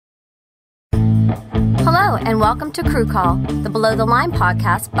Hello, and welcome to Crew Call, the Below the Line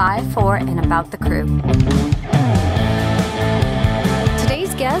podcast by, for, and about the crew.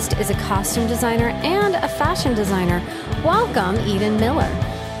 Today's guest is a costume designer and a fashion designer. Welcome, Eden Miller.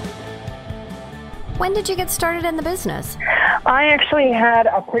 When did you get started in the business? I actually had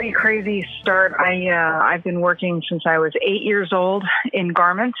a pretty crazy start. I've been working since I was 8 years old in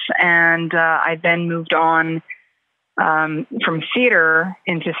garments, and I then moved on from theater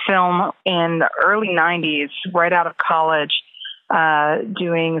into film in the early 90s, right out of college,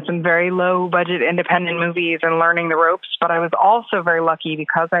 doing some very low-budget independent movies and learning the ropes. But I was also very lucky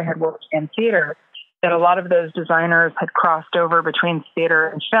because I had worked in theater that a lot of those designers had crossed over between theater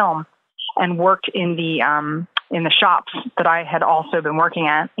and film and worked in the shops that I had also been working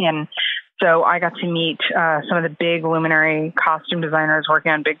in. So I got to meet some of the big luminary costume designers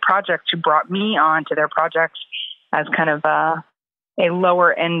working on big projects who brought me on to their projects as kind of a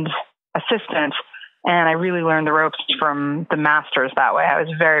lower end assistant. And I really learned the ropes from the masters that way. I was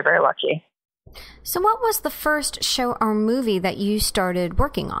very, very lucky. So what was the first show or movie that you started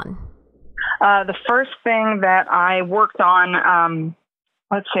working on? The first thing that I worked on,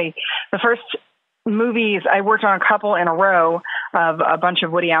 the first movies, I worked on a couple in a row of a bunch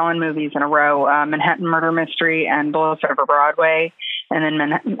of Woody Allen movies in a row, Manhattan Murder Mystery and Bullets Over Broadway, and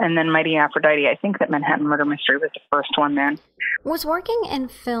then Mighty Aphrodite. I think that Manhattan Murder Mystery was the first one then. Was working in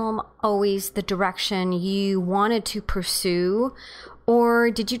film always the direction you wanted to pursue,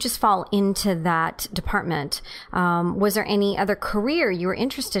 or did you just fall into that department? Was there any other career you were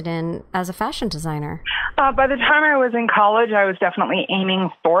interested in as a fashion designer? By the time I was in college, I was definitely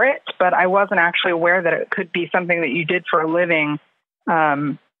aiming for it, but I wasn't actually aware that it could be something that you did for a living.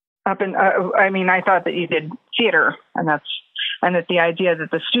 I thought that you did theater, and that the idea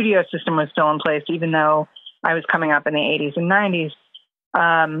that the studio system was still in place, even though I was coming up in the 80s and 90s.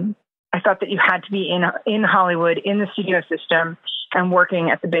 I thought that you had to be in Hollywood, in the studio system, and working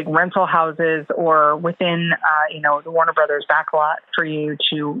at the big rental houses or within, the Warner Brothers backlot for you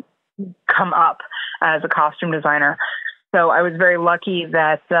to come up as a costume designer. So I was very lucky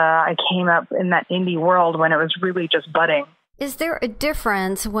that I came up in that indie world when it was really just budding. Is there a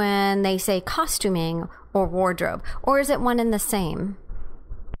difference when they say costuming or wardrobe, or is it one and the same?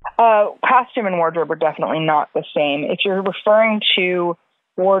 Costume and wardrobe are definitely not the same. If you're referring to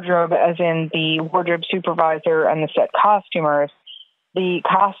wardrobe as in the wardrobe supervisor and the set costumers, the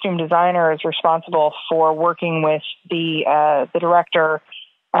costume designer is responsible for working with the director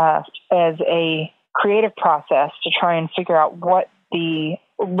as a creative process to try and figure out what the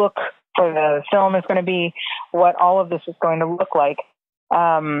look for the film is going to be, what all of this is going to look like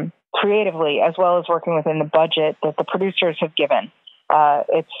creatively, as well as working within the budget that the producers have given.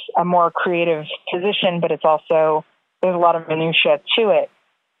 It's a more creative position, but it's also, there's a lot of minutia to it.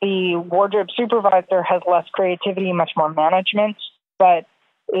 The wardrobe supervisor has less creativity, much more management, but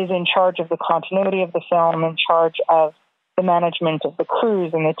is in charge of the continuity of the film, in charge of the management of the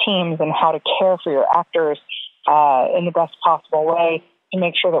crews and the teams and how to care for your actors in the best possible way to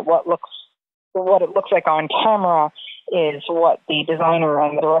make sure that what it looks like on camera is what the designer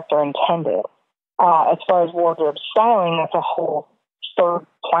and the director intended. As far as wardrobe styling, that's a whole third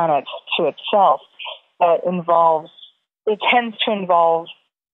planet to itself that tends to involve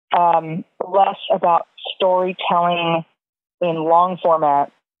less about storytelling in long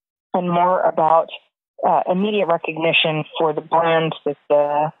format and more about immediate recognition for the brand that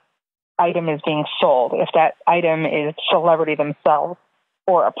the item is being sold. If that item is celebrity themselves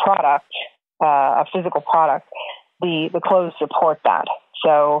or a product, a physical product, the clothes support that.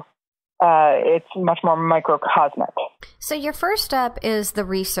 So it's much more microcosmic. So your first step is the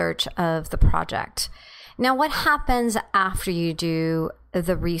research of the project. Now, what happens after you do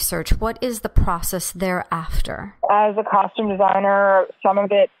the research? What is the process thereafter? As a costume designer, some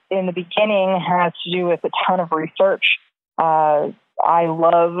of it in the beginning has to do with a ton of research. I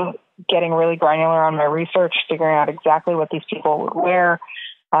love getting really granular on my research, figuring out exactly what these people would wear,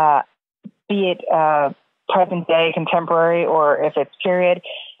 be it present day, contemporary, or if it's period.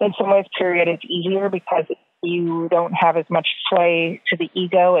 In some ways, period is easier because you don't have as much sway to the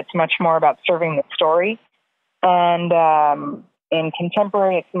ego. It's much more about serving the story. And in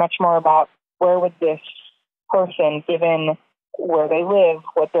contemporary, it's much more about where would this person, given where they live,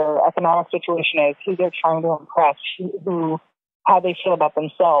 what their economic situation is, who they're trying to impress, how they feel about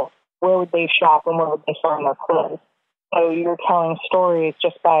themselves, where would they shop and where would they find their clothes. So you're telling stories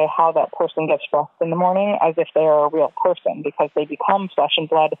just by how that person gets dressed in the morning as if they are a real person, because they become flesh and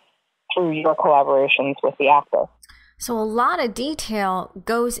blood through your collaborations with the actor. So a lot of detail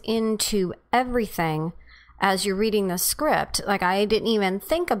goes into everything as you're reading the script. Like, I didn't even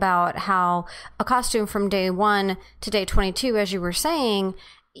think about how a costume from day 1 to day 22, as you were saying,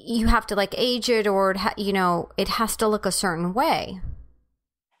 you have to like age it, or it has to look a certain way.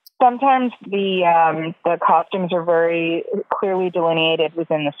 Sometimes the costumes are very clearly delineated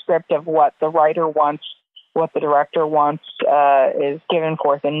within the script of what the writer wants, what the director wants, is given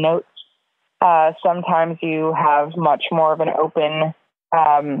forth in notes. Sometimes you have much more of an open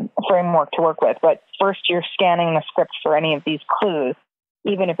framework to work with. But first, you're scanning the script for any of these clues.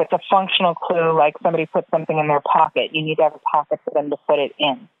 Even if it's a functional clue, like somebody put something in their pocket, you need to have a pocket for them to put it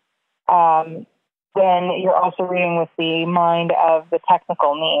in. Then you're also reading with the mind of the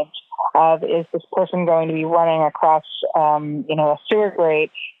technical needs of, is this person going to be running across, a sewer grate?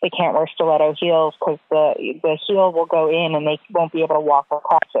 They can't wear stiletto heels because the heel will go in and they won't be able to walk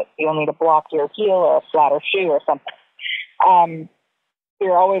across it. You'll need to block your heel or a flatter shoe or something.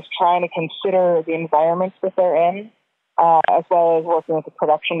 You're always trying to consider the environments that they're in, as well as working with the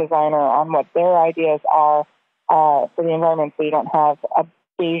production designer on what their ideas are for the environment, so you don't have a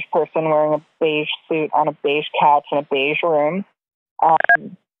beige person wearing a beige suit on a beige couch in a beige room.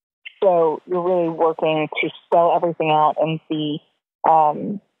 So you're really working to spell everything out in the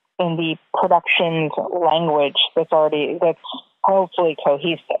production's language that's hopefully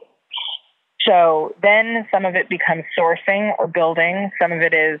cohesive. So then some of it becomes sourcing or building. Some of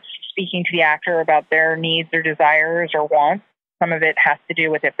it is speaking to the actor about their needs or desires or wants. Some of it has to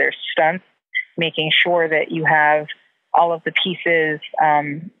do with, if there's stunts, making sure that you have all of the pieces.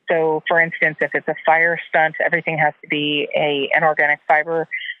 So for instance, if it's a fire stunt, everything has to be an organic fiber,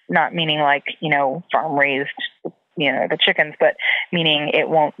 not meaning like, farm raised, the chickens, but meaning it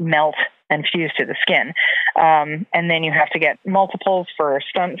won't melt and fuse to the skin. And then you have to get multiples for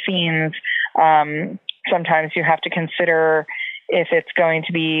stunt scenes. Sometimes you have to consider if it's going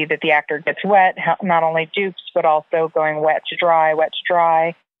to be that the actor gets wet, not only dupes, but also going wet to dry.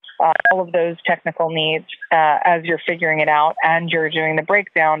 All of those technical needs as you're figuring it out, and you're doing the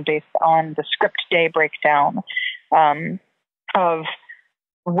breakdown based on the script day breakdown of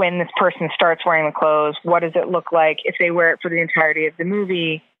when this person starts wearing the clothes. What does it look like if they wear it for the entirety of the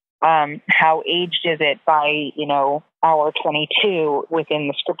movie? How aged is it by, hour 22 within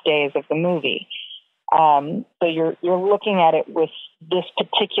the script days of the movie? So you're looking at it with this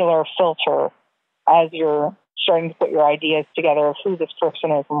particular filter as you're starting to put your ideas together of who this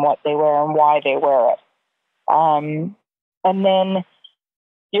person is and what they wear and why they wear it. And then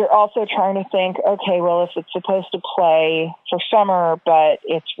you're also trying to think, okay, well, if it's supposed to play for summer, but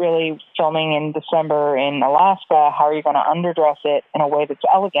it's really filming in December in Alaska, how are you going to underdress it in a way that's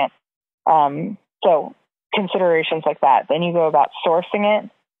elegant? So considerations like that. Then you go about sourcing it,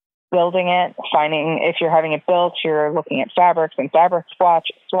 building it, finding, if you're having it built, you're looking at fabrics and fabric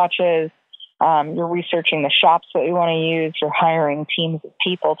swatches. You're researching the shops that you want to use. You're hiring teams of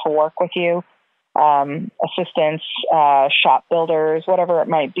people to work with you, assistants, shop builders, whatever it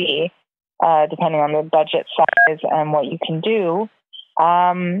might be, depending on the budget size and what you can do.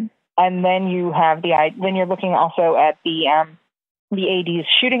 And then you have then you're looking also at the AD's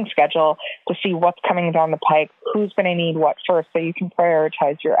shooting schedule to see what's coming down the pike, who's going to need what first, so you can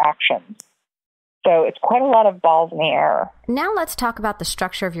prioritize your actions. So it's quite a lot of balls in the air. Now let's talk about the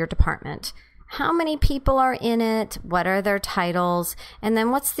structure of your department. How many people are in it? What are their titles? And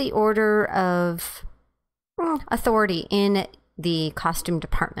then what's the order of authority in the costume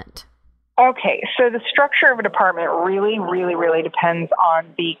department? Okay, so the structure of a department really, really, really depends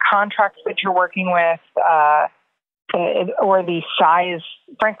on the contracts that you're working with, or the size,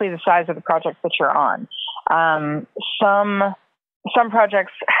 frankly, the size of the projects that you're on. Some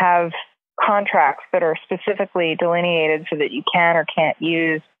projects have contracts that are specifically delineated so that you can or can't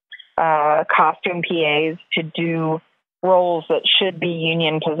use costume PAs to do roles that should be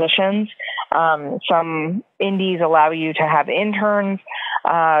union positions. Some indies allow you to have interns.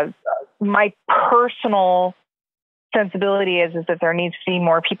 My personal sensibility is that there needs to be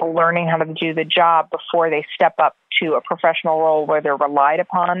more people learning how to do the job before they step up to a professional role where they're relied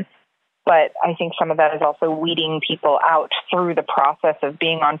upon. But I think some of that is also weeding people out through the process of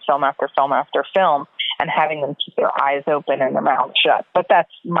being on film after film after film and having them keep their eyes open and their mouths shut. But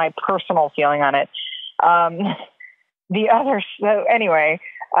that's my personal feeling on it.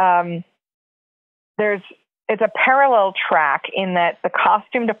 It's a parallel track in that the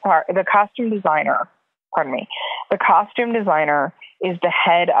costume designer is the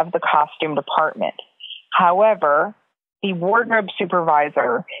head of the costume department. However, the wardrobe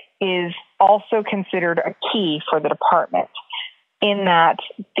supervisor is also considered a key for the department. in that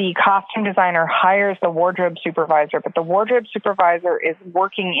the costume designer hires the wardrobe supervisor, but the wardrobe supervisor is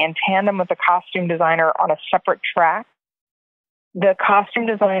working in tandem with the costume designer on a separate track. The costume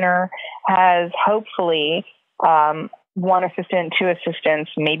designer has hopefully one assistant, two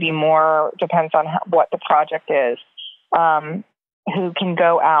assistants, maybe more, depends on what the project is, who can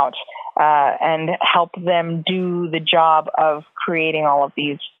go out and help them do the job of creating all of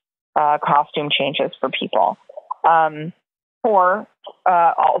these costume changes for people. Or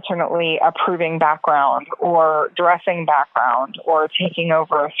alternately approving background or dressing background or taking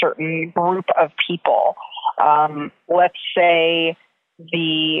over a certain group of people. Let's say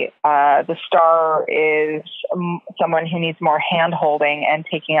the star is someone who needs more hand-holding and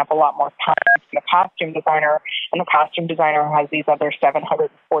taking up a lot more time from the costume designer, and the costume designer has these other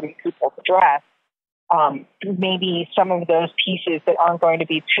 740 people to dress. Maybe some of those pieces that aren't going to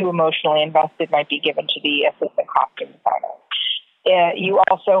be too emotionally invested might be given to the assistant costume designer. You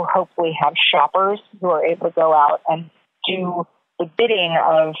also hopefully have shoppers who are able to go out and do the bidding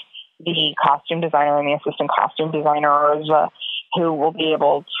of the costume designer and the assistant costume designers, who will be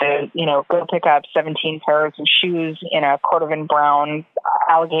able to, go pick up 17 pairs of shoes in a cordovan brown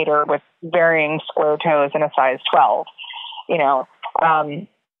alligator with varying square toes in a size 12,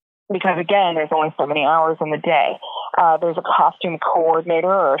 because again, there's only so many hours in the day. There's a costume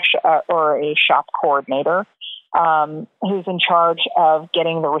coordinator or a shop coordinator who's in charge of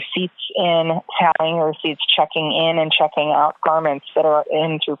getting the receipts in, tallying the receipts, checking in and checking out garments that are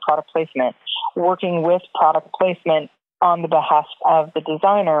in through product placement, working with product placement on the behest of the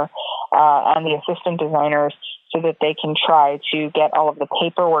designer and the assistant designers so that they can try to get all of the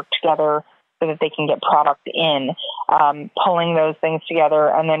paperwork together so that they can get product in, pulling those things together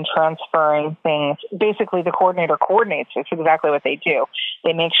and then transferring things. Basically, the coordinator coordinates. It's exactly what they do.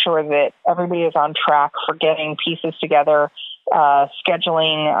 They make sure that everybody is on track for getting pieces together,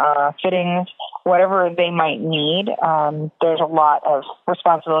 scheduling, fittings, whatever they might need. There's a lot of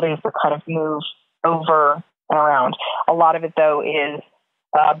responsibilities that kind of move over and around. A lot of it, though, is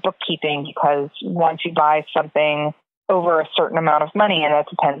bookkeeping, because once you buy something over a certain amount of money, and that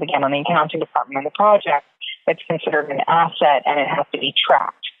depends again on the accounting department and the project, it's considered an asset and it has to be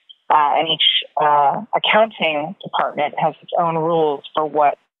tracked. And each accounting department has its own rules for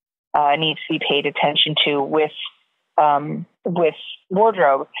what needs to be paid attention to with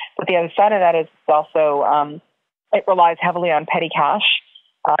wardrobe. But the other side of that is also it relies heavily on petty cash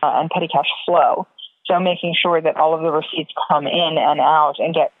and petty cash flow. So making sure that all of the receipts come in and out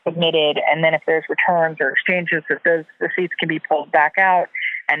and get submitted, and then if there's returns or exchanges, that those receipts can be pulled back out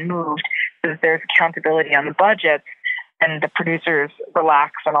and moved so that there's accountability on the budgets, and the producers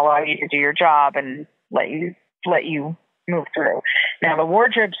relax and allow you to do your job and let you move through. Now, the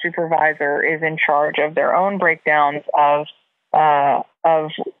wardrobe supervisor is in charge of their own breakdowns of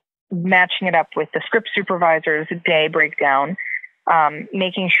matching it up with the script supervisor's day breakdown,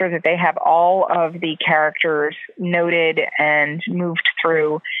 making sure that they have all of the characters noted and moved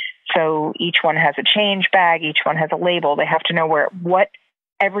through. So each one has a change bag, each one has a label. They have to know what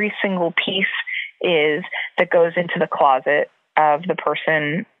every single piece is that goes into the closet of the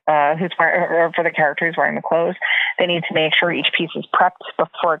person who's wearing, or for the character who's wearing the clothes. They need to make sure each piece is prepped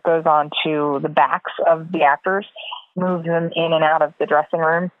before it goes on to the backs of the actors, move them in and out of the dressing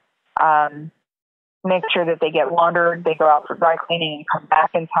room. Make sure that they get laundered, they go out for dry cleaning and come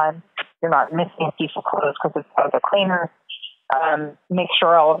back in time. You're not missing a piece of clothes because it's out of the cleaner. Make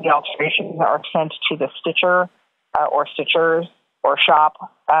sure all of the alterations are sent to the stitcher or stitchers or shop,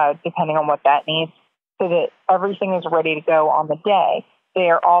 depending on what that needs, so that everything is ready to go on the day. They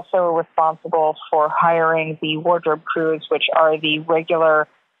are also responsible for hiring the wardrobe crews, which are the regular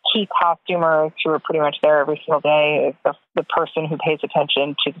key costumers who are pretty much there every single day, the person who pays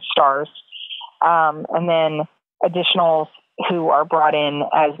attention to the stars. And then additionals who are brought in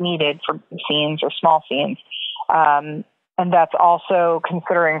as needed for scenes or small scenes. And that's also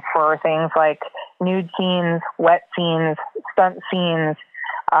considering for things like nude scenes, wet scenes, stunt scenes,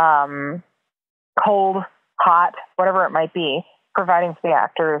 cold, hot, whatever it might be, providing for the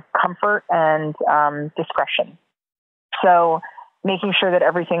actors comfort and discretion. So making sure that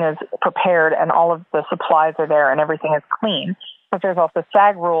everything is prepared and all of the supplies are there and everything is clean. But there's also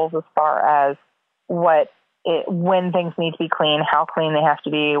SAG rules as far as when things need to be clean, how clean they have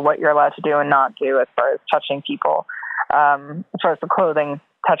to be, what you're allowed to do and not do as far as touching people, as far as the clothing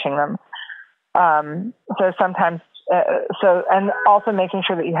touching them. So sometimes, and also making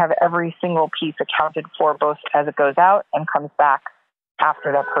sure that you have every single piece accounted for, both as it goes out and comes back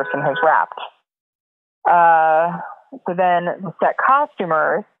after that person has wrapped. So then the set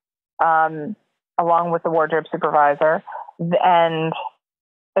costumers, along with the wardrobe supervisor, And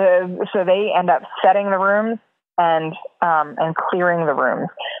so they end up setting the rooms and clearing the rooms.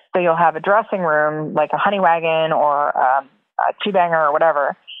 So you'll have a dressing room, like a honey wagon or a two-banger or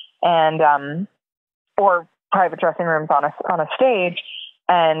whatever, and or private dressing rooms on a stage,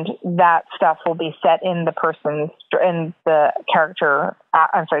 and that stuff will be set in the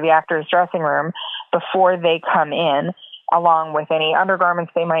actor's dressing room before they come in, along with any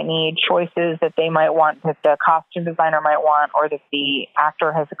undergarments they might need, choices that they might want, that the costume designer might want, or that the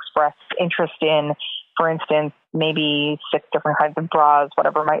actor has expressed interest in. For instance, maybe 6 different kinds of bras,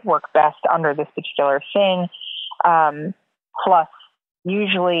 whatever might work best under this particular thing. Plus,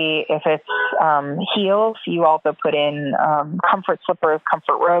 usually if it's heels, you also put in comfort slippers,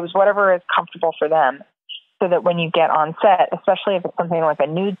 comfort robes, whatever is comfortable for them, so that when you get on set, especially if it's something like a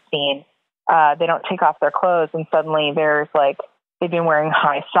nude scene, they don't take off their clothes and suddenly there's like, they've been wearing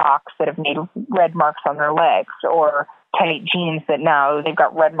high socks that have made red marks on their legs, or tight jeans that now they've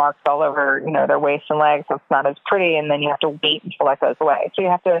got red marks all over, their waist and legs, so it's not as pretty, and then you have to wait until that goes away. So you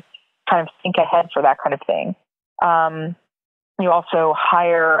have to kind of think ahead for that kind of thing. You also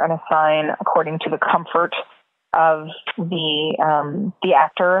hire and assign according to the comfort of the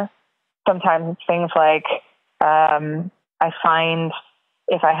actor. Sometimes it's things like, I find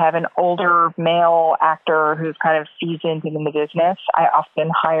if I have an older male actor who's kind of seasoned in the business, I often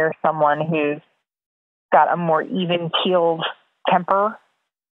hire someone who's got a more even-keeled temper,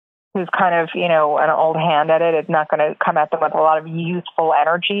 who's kind of, an old hand at it. It's not going to come at them with a lot of youthful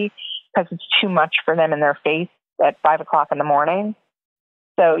energy because it's too much for them in their face at 5 o'clock in the morning.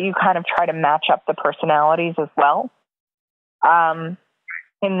 So you kind of try to match up the personalities as well. And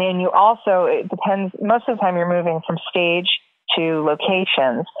then you also, it depends, most of the time you're moving from stage to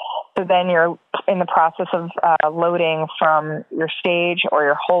locations. So then you're in the process of loading from your stage or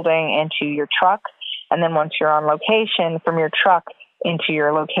your holding into your truck. And then once you're on location, from your truck into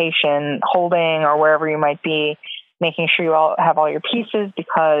your location holding or wherever you might be, making sure you all have all your pieces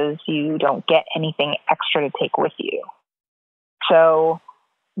because you don't get anything extra to take with you. So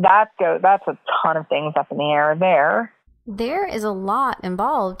that's a ton of things up in the air there. There is a lot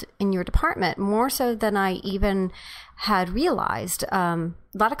involved in your department, more so than I even had realized. A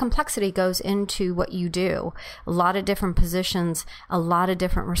lot of complexity goes into what you do, a lot of different positions, a lot of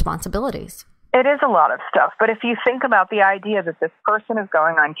different responsibilities. It is a lot of stuff, but if you think about the idea that this person is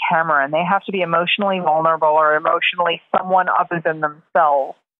going on camera and they have to be emotionally vulnerable or emotionally someone other than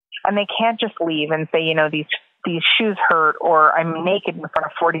themselves, and they can't just leave and say, these shoes hurt, or I'm naked in front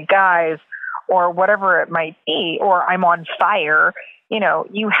of 40 guys, or whatever it might be, or I'm on fire,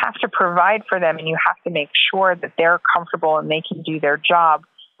 you have to provide for them and you have to make sure that they're comfortable and they can do their job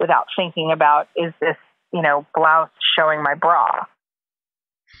without thinking about, is this, blouse showing my bra?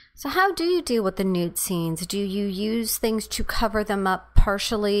 So how do you deal with the nude scenes? Do you use things to cover them up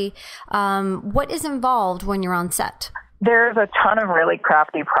partially? What is involved when you're on set? There's a ton of really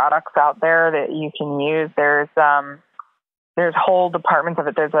crafty products out there that you can use. There's whole departments of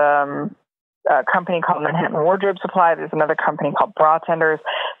it. There's a company called Manhattan Wardrobe Supply. There's another company called Bra Tenders.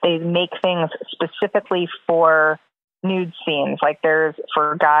 They make things specifically for nude scenes. Like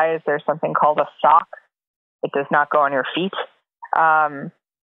for guys, there's something called a sock. It does not go on your feet.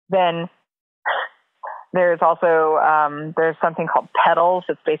 Then there's also, there's something called pedals.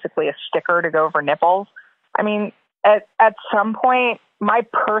 It's basically a sticker to go over nipples. I mean, at some point, my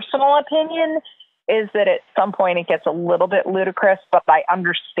personal opinion is that at some point it gets a little bit ludicrous, but I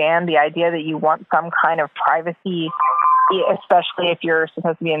understand the idea that you want some kind of privacy, especially if you're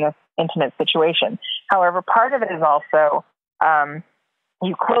supposed to be in this intimate situation. However, part of it is also,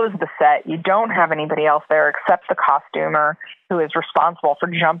 you close the set, you don't have anybody else there except the costumer who is responsible for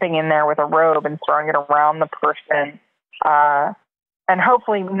jumping in there with a robe and throwing it around the person. And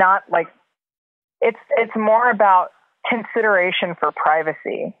hopefully not like, it's more about consideration for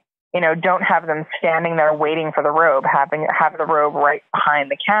privacy. Don't have them standing there waiting for the robe, have the robe right behind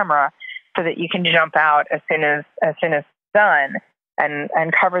the camera so that you can jump out as soon as it's done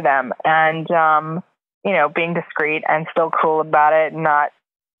and cover them. And, being discreet and still cool about it,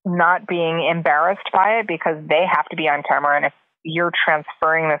 not being embarrassed by it because they have to be on camera. And if you're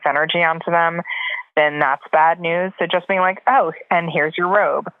transferring this energy onto them, then that's bad news. So just being like, oh, and here's your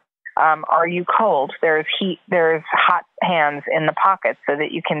robe. Are you cold? There's heat. There's hot hands in the pockets so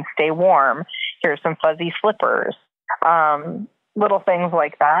that you can stay warm. Here's some fuzzy slippers. Little things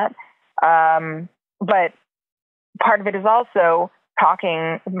like that. But part of it is also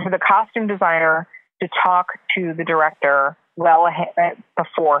talking to the costume designer to talk to the director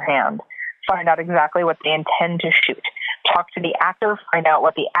beforehand. Find out exactly what they intend to shoot. Talk to the actor. Find out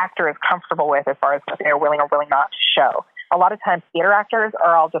what the actor is comfortable with as far as what they're willing or willing not to show. a lot of times theater actors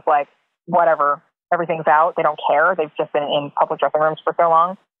are all just like, whatever, everything's out. They don't care. They've just been in public dressing rooms for so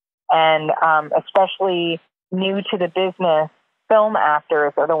long. And especially new to the business, film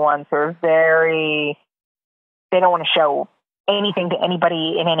actors are the ones who are they don't want to show anything to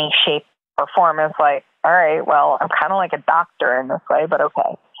anybody in any shape or form. It's like, all right, well, I'm kind of like a doctor in this way, but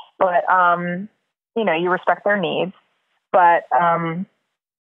okay. But, you respect their needs. But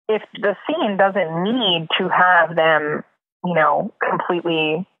if the scene doesn't need to have them,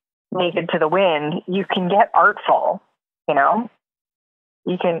 completely naked to the wind, you can get artful,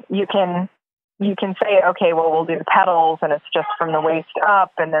 You can say, okay, well, we'll do the pedals and it's just from the waist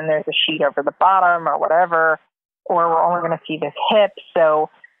up and then there's a sheet over the bottom or whatever, or we're only going to see this hip. So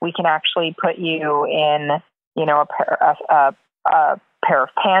we can actually put you in, a pair of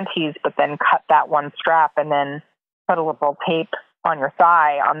panties, but then cut that one strap and then put a little tape on your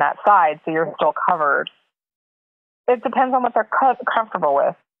thigh on that side so you're still covered. It depends on what they're comfortable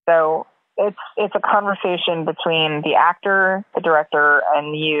with. So it's a conversation between the actor, the director,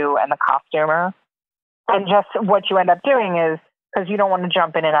 and you and the costumer. And just what you end up doing is, because you don't want to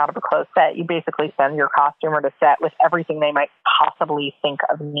jump in and out of a closed set, you basically send your costumer to set with everything they might possibly think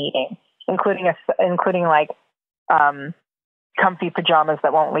of needing, including comfy pajamas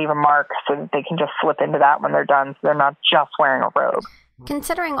that won't leave a mark so that they can just slip into that when they're done, so they're not just wearing a robe.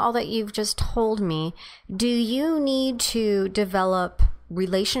 Considering all that you've just told me, do you need to develop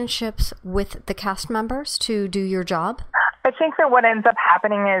relationships with the cast members to do your job? I think that what ends up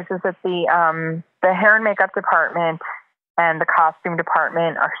happening is that the hair and makeup department and the costume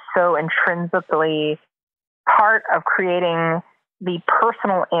department are so intrinsically part of creating the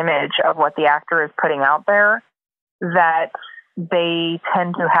personal image of what the actor is putting out there that they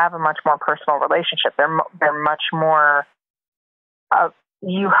tend to have a much more personal relationship. They're much more,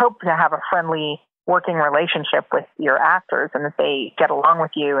 you hope to have a friendly working relationship with your actors and that they get along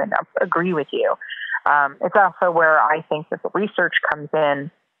with you and agree with you. It's also where I think that the research comes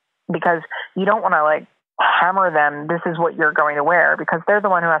in, because you don't want to hammer them, this is what you're going to wear, because they're the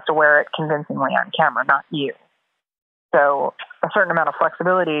one who has to wear it convincingly on camera, not you. So a certain amount of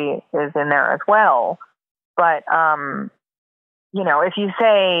flexibility is in there as well. But, if you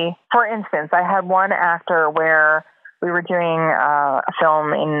say, for instance, I had one actor where we were doing a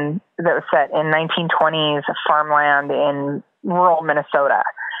film that was set in 1920s farmland in rural Minnesota.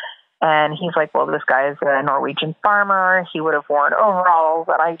 And he's like, well, this guy is a Norwegian farmer. He would have worn overalls.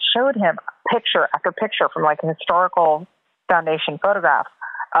 And I showed him picture after picture from a historical foundation photograph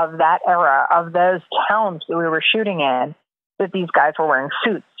of that era, of those towns that we were shooting in, that these guys were wearing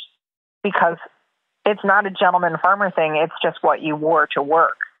suits. Because it's not a gentleman farmer thing. It's just what you wore to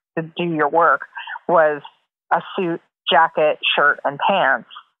work, to do your work, was a suit, jacket, shirt, and pants.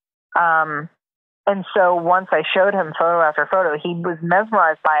 And so once I showed him photo after photo, he was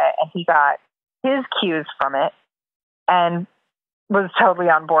mesmerized by it, and he got his cues from it and was totally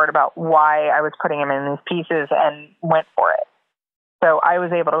on board about why I was putting him in these pieces and went for it. So I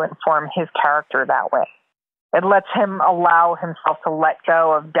was able to inform his character that way. It lets him allow himself to let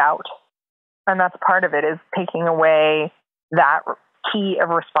go of doubt. And that's part of it, is taking away that key of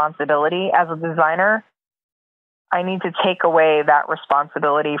responsibility. As a designer, I need to take away that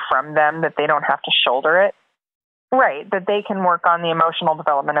responsibility from them, that they don't have to shoulder it. Right, that they can work on the emotional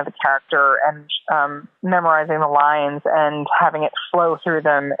development of the character and memorizing the lines and having it flow through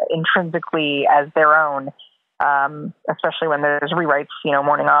them intrinsically as their own, especially when there's rewrites,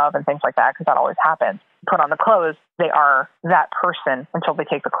 morning of and things like that, because that always happens. Put on the clothes, they are that person until they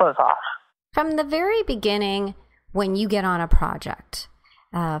take the clothes off. From the very beginning, when you get on a project,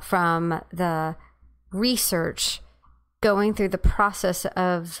 from the research, going through the process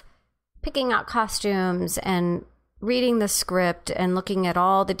of picking out costumes and reading the script and looking at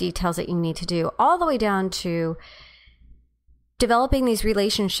all the details that you need to do, all the way down to developing these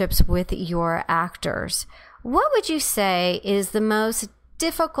relationships with your actors, what would you say is the most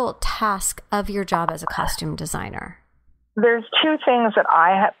difficult task of your job as a costume designer? There's two things that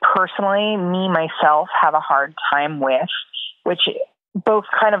I personally, myself, have a hard time with, which both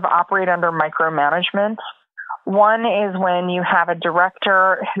kind of operate under micromanagement. One is when you have a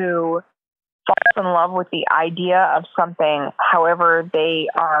director who falls in love with the idea of something, however, they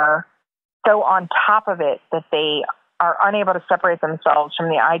are so on top of it that they are unable to separate themselves from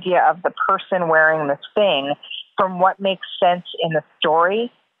the idea of the person wearing this thing from what makes sense in the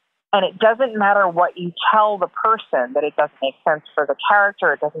story. And it doesn't matter what you tell the person, that it doesn't make sense for the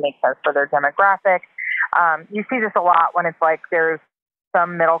character, it doesn't make sense for their demographic. You see this a lot when it's like there's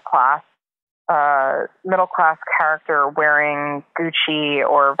some middle class character wearing Gucci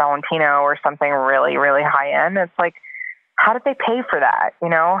or Valentino or something really, really high end. It's like, how did they pay for that? You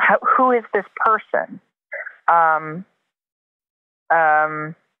know, who is this person?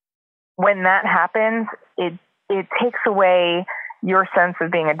 When that happens, it takes away your sense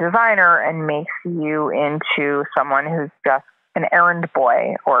of being a designer and makes you into someone who's just an errand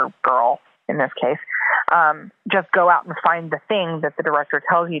boy or girl in this case. Just go out and find the thing that the director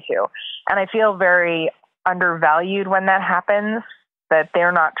tells you to. And I feel very undervalued when that happens, that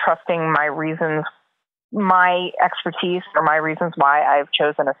they're not trusting my reasons, my expertise, or my reasons why I've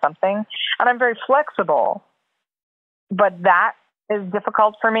chosen something. And I'm very flexible, but that is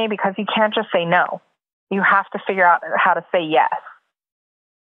difficult for me because you can't just say no. You have to figure out how to say yes.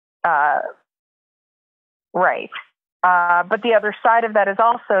 Right. But the other side of that is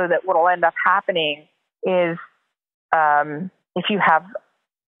also that what will end up happening is if you have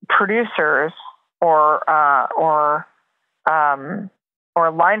producers or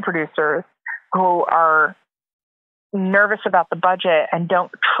line producers who are nervous about the budget and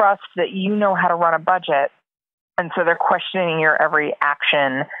don't trust that you know how to run a budget, and so they're questioning your every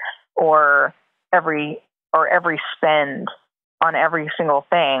action or every spend on every single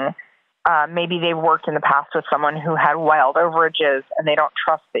thing. Maybe they've worked in the past with someone who had wild overages and they don't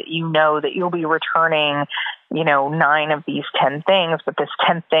trust that you know that you'll be returning, 9 of these 10 things, but this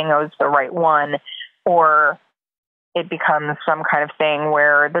 10th thing is the right one. Or it becomes some kind of thing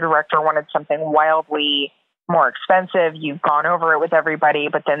where the director wanted something wildly more expensive. You've gone over it with everybody,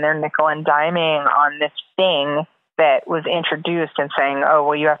 but then they're nickel and diming on this thing that was introduced and saying, oh,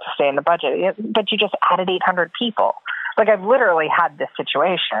 well, you have to stay in the budget. But you just added 800 people. Like, I've literally had this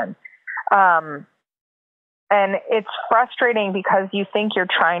situation. And it's frustrating because you think you're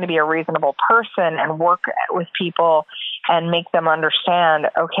trying to be a reasonable person and work with people and make them understand,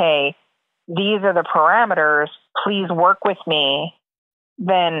 okay, these are the parameters, please work with me.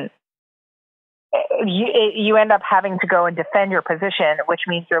 Then you end up having to go and defend your position, which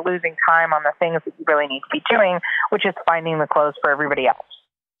means you're losing time on the things that you really need to be doing, which is finding the clothes for everybody else.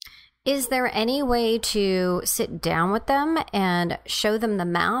 Is there any way to sit down with them and show them the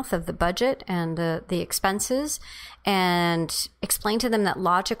math of the budget and the expenses and explain to them that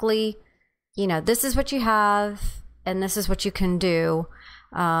logically, this is what you have and this is what you can do,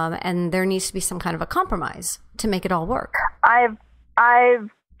 and there needs to be some kind of a compromise to make it all work? I've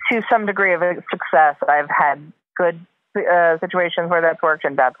to some degree of success, I've had good situations where that's worked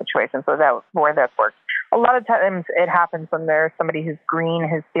and bad situations where that's worked. A lot of times it happens when there's somebody who's green,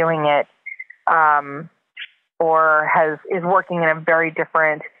 who's feeling it, or is working in a very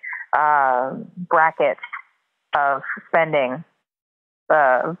different bracket of spending,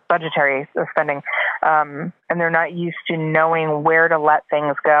 budgetary spending, and they're not used to knowing where to let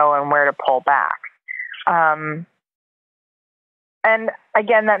things go and where to pull back. And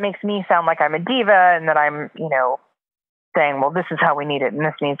again, that makes me sound like I'm a diva and that I'm, saying, well, this is how we need it and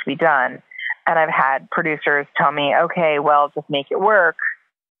this needs to be done. And I've had producers tell me, okay, well, just make it work.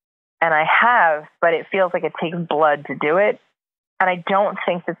 And I have, but it feels like it takes blood to do it. And I don't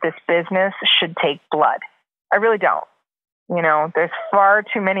think that this business should take blood. I really don't. There's far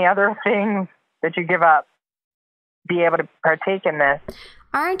too many other things that you give up to be able to partake in this.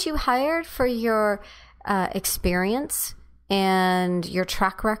 Aren't you hired for your experience and your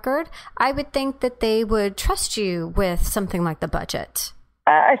track record? I would think that they would trust you with something like the budget.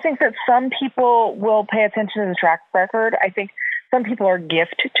 I think that some people will pay attention to the track record. I think some people are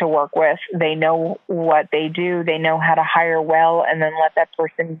gift to work with. They know what they do. They know how to hire well and then let that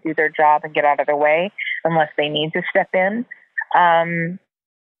person do their job and get out of the way unless they need to step in. And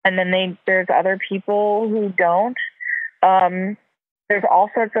then there's other people who don't. There's all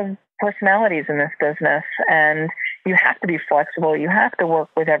sorts of personalities in this business, and you have to be flexible. You have to work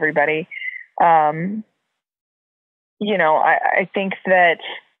with everybody. I think that,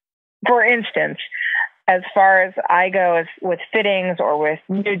 for instance, as far as I go with fittings or with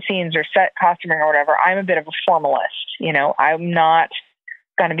nude scenes or set costuming or whatever, I'm a bit of a formalist. I'm not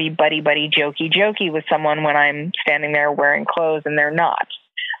going to be buddy, jokey with someone when I'm standing there wearing clothes and they're not.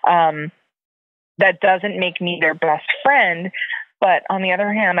 That doesn't make me their best friend. But on the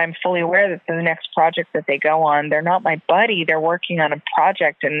other hand, I'm fully aware that the next project that they go on, they're not my buddy. They're working on a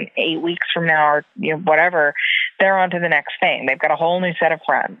project, and 8 weeks from now or whatever, they're on to the next thing. They've got a whole new set of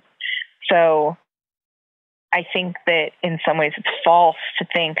friends. So I think that in some ways it's false to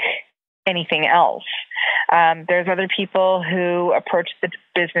think anything else. There's other people who approach the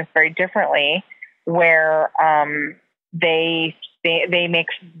business very differently, where they make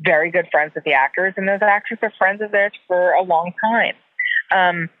very good friends with the actors, and those actors are friends of theirs for a long time.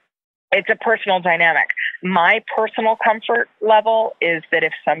 It's a personal dynamic. My personal comfort level is that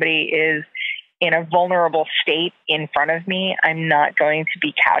if somebody is in a vulnerable state in front of me, I'm not going to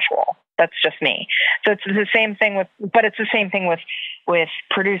be casual. That's just me. So it's the same thing with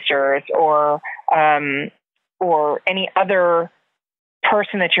producers or any other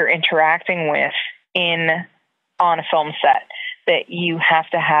person that you're interacting with on a film set, that you have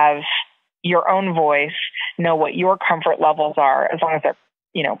to have your own voice, know what your comfort levels are, as long as they're,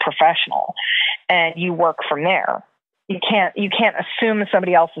 professional, and you work from there. You can't assume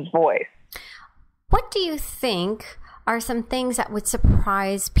somebody else's voice. What do you think are some things that would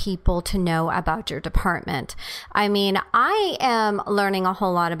surprise people to know about your department? I mean, I am learning a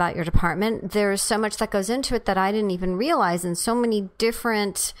whole lot about your department. There's so much that goes into it that I didn't even realize, and so many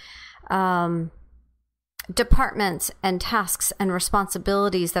different departments and tasks and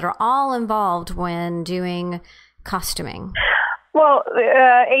responsibilities that are all involved when doing costuming. Well,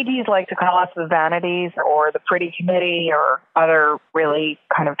 ADs like to call us the vanities or the pretty committee or other really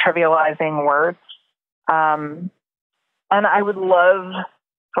kind of trivializing words. And I would love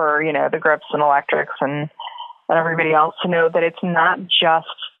for, the Grips and Electrics and everybody else to know that it's not just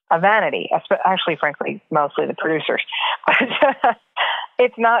a vanity. Actually, frankly, mostly the producers.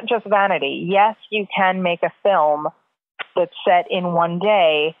 It's not just vanity. Yes, you can make a film that's set in one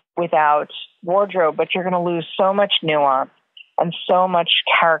day without wardrobe, but you're going to lose so much nuance and so much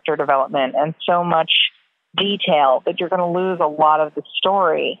character development and so much detail that you're going to lose a lot of the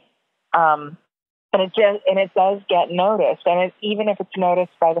story. And it does get noticed. And even if it's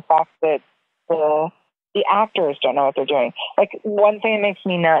noticed by the fact that the actors don't know what they're doing. Like, one thing that makes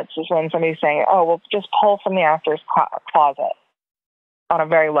me nuts is when somebody's saying, oh, well, just pull from the actor's closet on a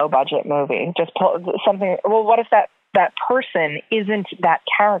very low budget movie. Just pull something. Well, what if that person isn't that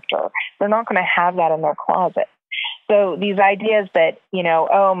character? They're not going to have that in their closet. So these ideas that,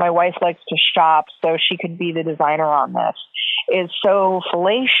 oh, my wife likes to shop, so she could be the designer on this, is so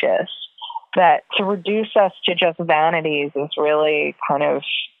fallacious that to reduce us to just vanities is really kind of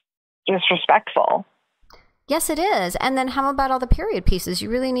disrespectful. Yes, it is. And then how about all the period pieces? You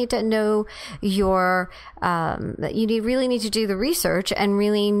really need to know really need to do the research and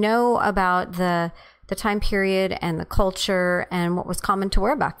really know about the time period and the culture and what was common to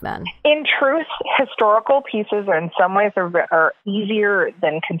wear back then. In truth, historical pieces are in some ways are easier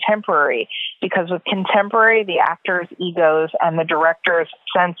than contemporary, because with contemporary, the actors' egos and the director's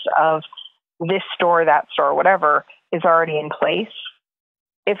sense of this store, that store, whatever, is already in place.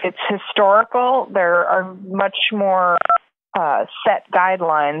 If it's historical, there are much more set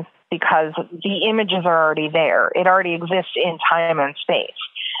guidelines because the images are already there. It already exists in time and space.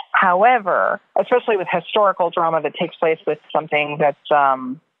 However, especially with historical drama that takes place with something that's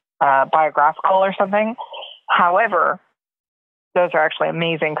biographical or something. However, those are actually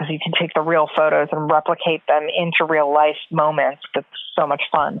amazing because you can take the real photos and replicate them into real life moments. That's so much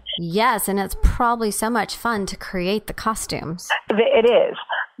fun. Yes, and it's probably so much fun to create the costumes. It is.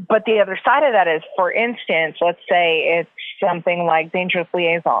 But the other side of that is, for instance, let's say it's something like Dangerous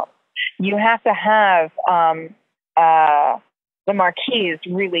Liaison. You have to have the Marquise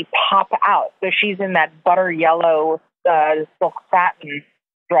really pop out. So she's in that butter yellow silk satin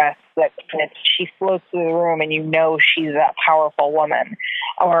dress that she floats through the room, and she's a powerful woman.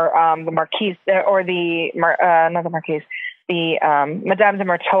 Or the Marquise, or not the Marquise, the Madame de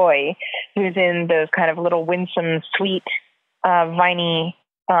Merteuil, who's in those kind of little winsome, sweet, viney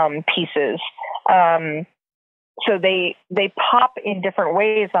pieces. So they pop in different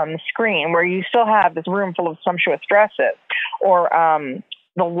ways on the screen, where you still have this room full of sumptuous dresses. Or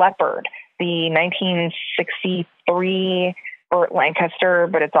The Leopard, the 1963 Burt Lancaster,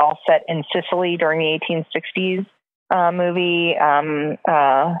 but it's all set in Sicily during the 1860s movie.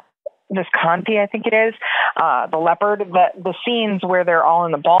 Visconti, I think it is. The Leopard, the scenes where they're all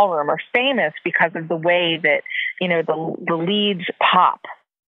in the ballroom are famous because of the way that, the leads pop,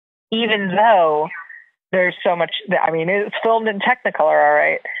 even though there's so much. It's filmed in Technicolor, all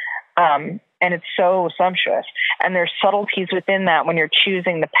right. And it's so sumptuous. And there's subtleties within that when you're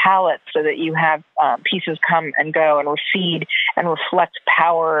choosing the palette, so that you have pieces come and go and recede and reflect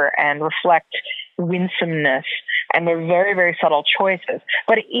power and reflect winsomeness. And they're very, very subtle choices.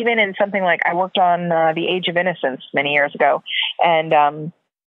 But even in something like, I worked on The Age of Innocence many years ago, and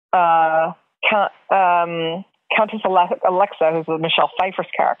Countess Alexa, who's Michelle Pfeiffer's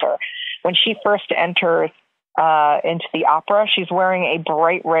character, when she first enters into the opera, she's wearing a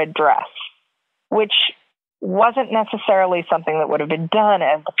bright red dress, which wasn't necessarily something that would have been done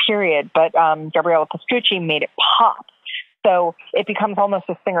at the period, but Gabriella Pascucci made it pop. So it becomes almost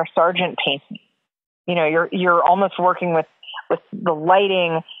a singer-sergeant painting. You're almost working with the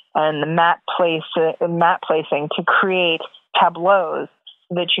lighting and the matte placing to create tableaus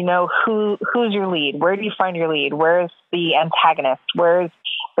that you know who's your lead. Where do you find your lead? Where's the antagonist? Where's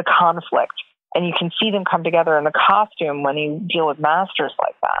the conflict? And you can see them come together in the costume when you deal with masters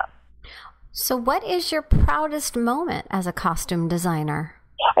like that. So what is your proudest moment as a costume designer?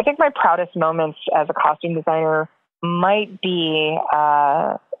 I think my proudest moments as a costume designer might be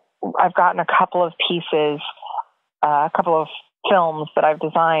I've gotten a couple of pieces, a couple of films that I've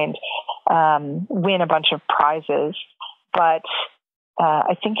designed win a bunch of prizes. But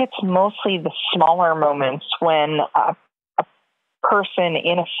I think it's mostly the smaller moments when a person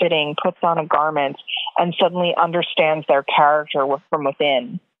in a fitting puts on a garment and suddenly understands their character from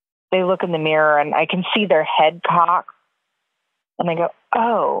within. They look in the mirror and I can see their head cock and they go,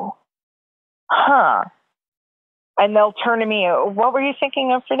 oh, huh. And they'll turn to me, what were you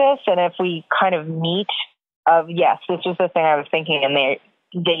thinking of for this? And if we kind of meet of, yes, this is the thing I was thinking, and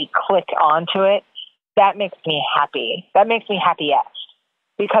they click onto it, that makes me happy. That makes me happiest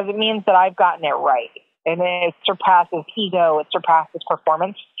because it means that I've gotten it right. And it surpasses ego, it surpasses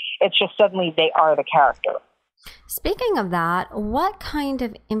performance. It's just suddenly they are the character. Speaking of that, what kind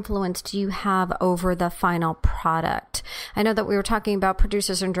of influence do you have over the final product? I know that we were talking about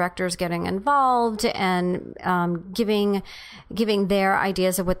producers and directors getting involved and giving their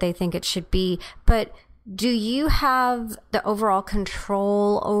ideas of what they think it should be, but do you have the overall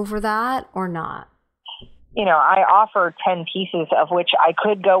control over that or not? You know, I offer 10 pieces of which I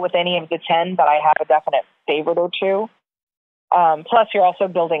could go with any of the 10, but I have a definite favorite or two. Plus, you're also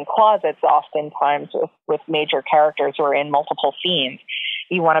building closets oftentimes with major characters who are in multiple scenes.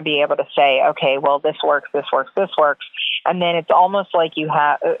 You want to be able to say, okay, well, this works, this works, this works. And then it's almost like you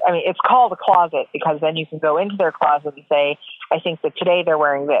have, I mean, it's called a closet because then you can go into their closet and say, I think that today they're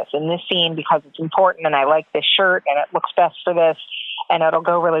wearing this. In this scene, because it's important and I like this shirt and it looks best for this and it'll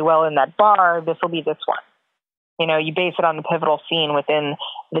go really well in that bar, this will be this one. You know, you base it on the pivotal scene within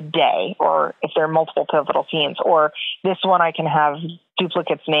the day, or if there are multiple pivotal scenes, or this one I can have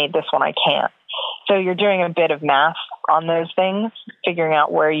duplicates made, this one I can't. So you're doing a bit of math on those things, figuring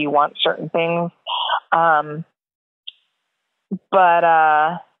out where you want certain things. But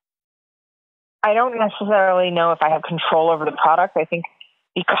I don't necessarily know if I have control over the product. I think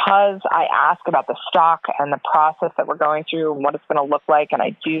because I ask about the stock and the process that we're going through and what it's going to look like, and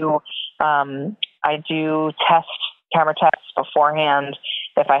I do test camera tests beforehand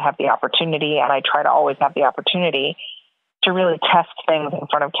if I have the opportunity, and I try to always have the opportunity to really test things in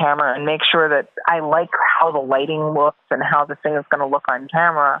front of camera and make sure that I like how the lighting looks and how the thing is going to look on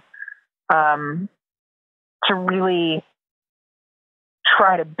camera, to really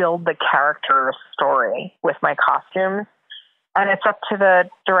try to build the character story with my costumes. And it's up to the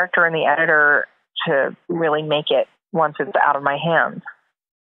director and the editor to really make it once it's out of my hands.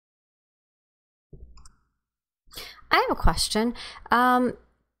 I have a question.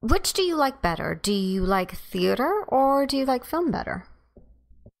 Which do you like better? Do you like theater or do you like film better?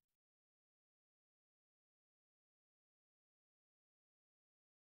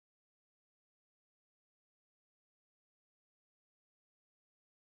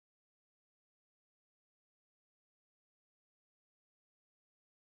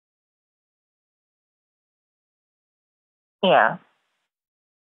 Yeah.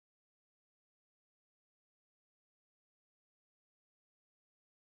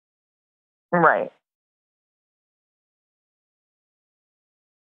 Right.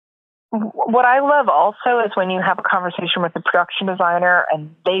 What I love also is when you have a conversation with the production designer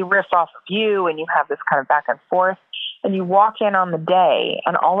and they riff off of you and you have this kind of back and forth and you walk in on the day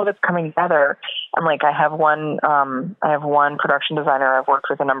and all of it's coming together. And like I have one production designer I've worked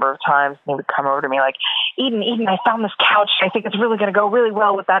with a number of times, and he would come over to me like, Eden, I found this couch. I think it's really going to go really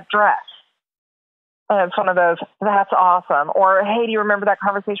well with that dress. And it's one of those, that's awesome. Or, hey, do you remember that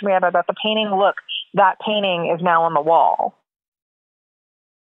conversation we had about the painting? Look, that painting is now on the wall.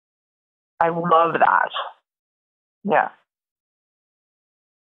 I love that. Yeah.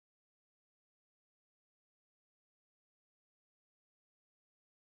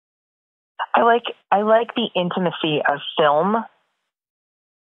 I like the intimacy of film.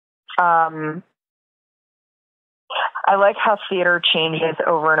 I like how theater changes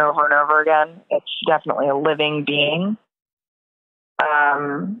over and over and over again. It's definitely a living being.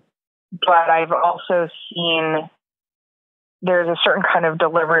 But I've also seen there's a certain kind of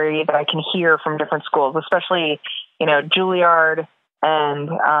delivery that I can hear from different schools, especially, Juilliard and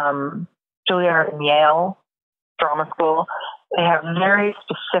Yale Drama School. They have very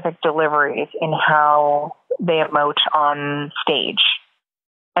specific deliveries in how they emote on stage.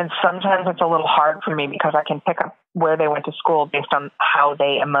 And sometimes it's a little hard for me because I can pick up where they went to school based on how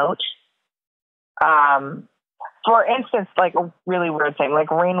they emote. For instance, like a really weird thing, like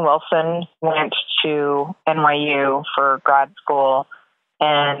Rainn Wilson went to NYU for grad school,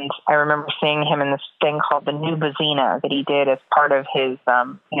 and I remember seeing him in this thing called the New Bazina that he did as part of his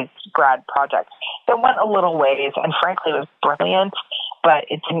grad project. It went a little ways, and frankly, it was brilliant, but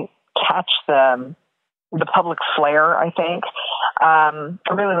it didn't catch the public flair, I think. I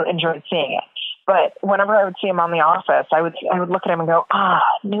really enjoyed seeing it. But whenever I would see him on The Office, I would look at him and go,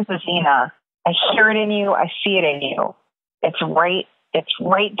 New Bazina. I hear it in you. I see it in you. It's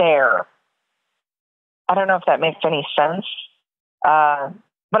right there. I don't know if that makes any sense.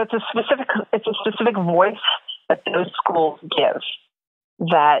 But it's a specific voice that those schools give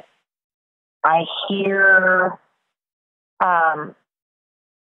that I hear. I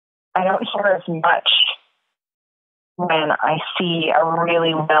don't hear as much when I see a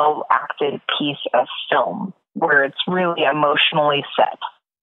really well acted piece of film where it's really emotionally set.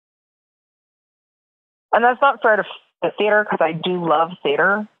 And that's not fair to the theater, because I do love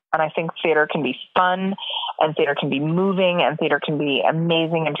theater, and I think theater can be fun, and theater can be moving, and theater can be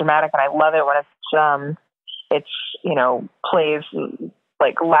amazing and dramatic, and I love it when it's plays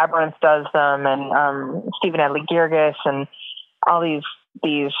like Labyrinth does them, and Stephen Adly Guirgis, and all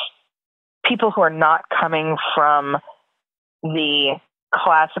these people who are not coming from the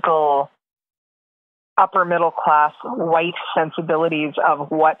classical upper middle class white sensibilities of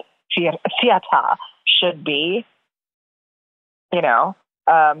what theater should be,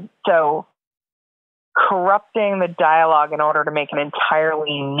 so corrupting the dialogue in order to make an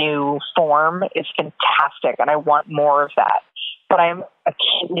entirely new form is fantastic, and I want more of that. But I'm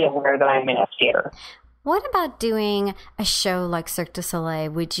acutely aware that I'm in a theater. What about doing a show like Cirque du Soleil?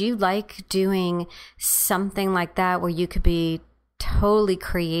 Would you like doing something like that where you could be totally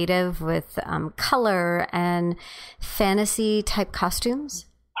creative with color and fantasy type costumes?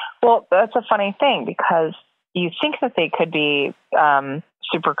 Well, that's a funny thing, because you think that they could be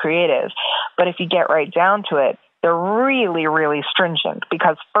super creative, but if you get right down to it, they're really, really stringent,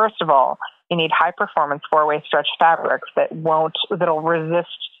 because first of all, you need high performance 4-way stretch fabrics that'll resist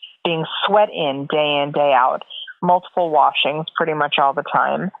being sweat in, day out, multiple washings pretty much all the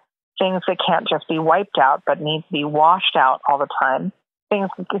time, things that can't just be wiped out but need to be washed out all the time, things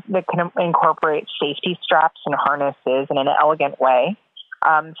that can incorporate safety straps and harnesses in an elegant way,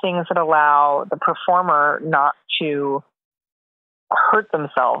 things that allow the performer not to hurt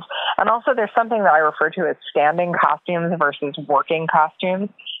themselves. And also there's something that I refer to as standing costumes versus working costumes.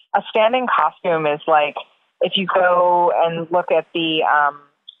 A standing costume is like, if you go and look at the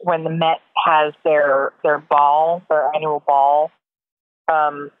when the Met has their ball, their annual ball,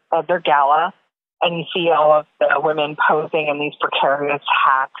 their gala, and you see all of the women posing in these precarious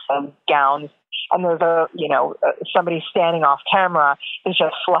hats and gowns, and there's somebody standing off camera who's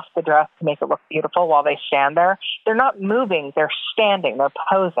just fluffed the dress to make it look beautiful while they stand there. They're not moving, they're standing, they're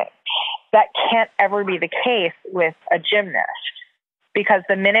posing. That can't ever be the case with a gymnast, because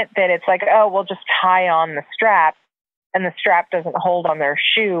the minute that it's like, we'll just tie on the strap, and the strap doesn't hold on their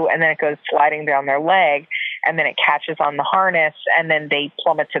shoe, and then it goes sliding down their leg, and then it catches on the harness, and then they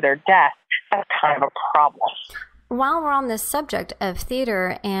plummet to their death, that's kind of a problem. While we're on this subject of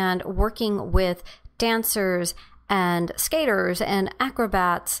theater and working with dancers and skaters and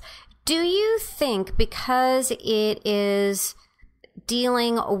acrobats, do you think, because it is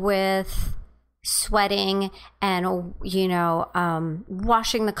dealing with sweating and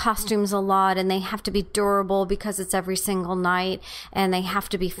washing the costumes a lot, and they have to be durable because it's every single night, and they have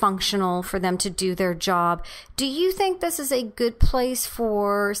to be functional for them to do their job, do you think this is a good place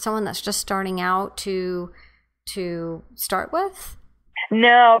for someone that's just starting out to start with?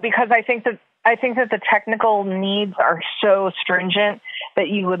 No, because I think that the technical needs are so stringent that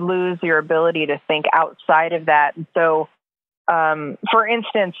you would lose your ability to think outside of that. So, for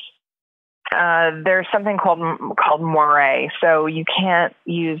instance, there's something called moire. So you can't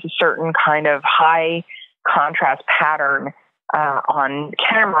use a certain kind of high contrast pattern on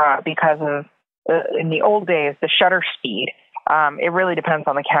camera because of in the old days the shutter speed. It really depends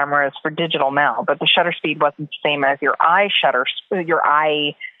on the cameras for digital now, but the shutter speed wasn't the same as your eye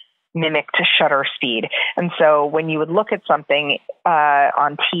mimicked shutter speed. And so when you would look at something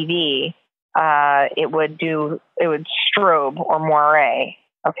on TV, it would strobe or moire.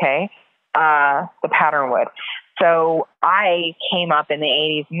 Okay. The pattern would. So I came up in the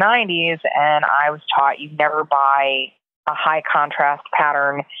 80s, 90s, and I was taught you never buy a high contrast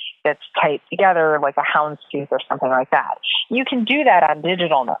pattern that's tight together like a houndstooth or something like that. You can do that on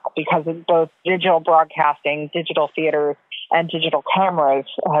digital now, because both digital broadcasting, digital theaters, and digital cameras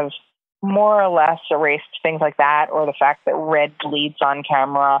have more or less erased things like that, or the fact that red bleeds on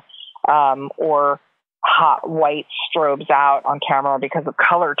camera, or hot white strobes out on camera because of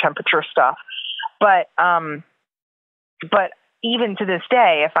color temperature stuff. But even to this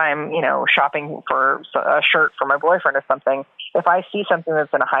day, if I'm, shopping for a shirt for my boyfriend or something, if I see something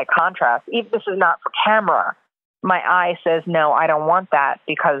that's in a high contrast, even if this is not for camera, my eye says, no, I don't want that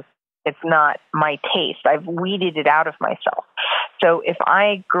because it's not my taste. I've weeded it out of myself. So if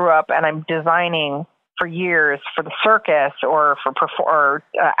I grew up and I'm designing for years for the circus or for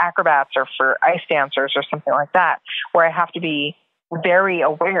acrobats or for ice dancers or something like that, where I have to be very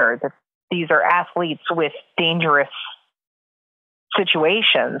aware that these are athletes with dangerous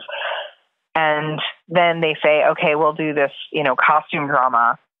situations, and then they say, okay, we'll do this, costume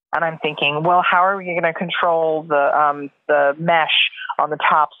drama. And I'm thinking, well, how are we going to control the mesh on the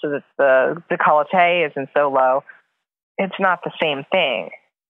top so that the décolleté isn't so low? It's not the same thing.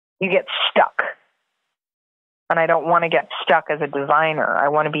 You get stuck. And I don't want to get stuck as a designer. I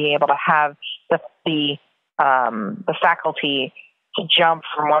want to be able to have the faculty to jump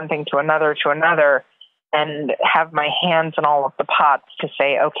from one thing to another, and have my hands in all of the pots to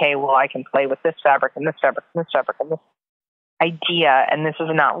say, okay, well, I can play with this fabric and this fabric and this fabric and this idea, and this is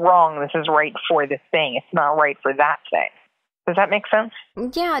not wrong. This is right for this thing. It's not right for that thing. Does that make sense?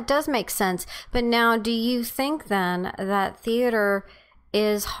 Yeah, it does make sense. But now, do you think then that theater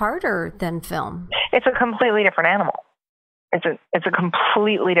is harder than film? It's a completely different animal. It's a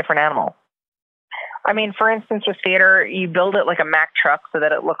completely different animal. I mean, for instance, with theater, you build it like a Mack truck so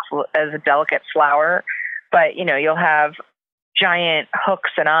that it looks as a delicate flower, but you'll have giant hooks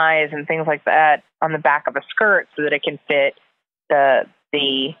and eyes and things like that on the back of a skirt so that it can fit the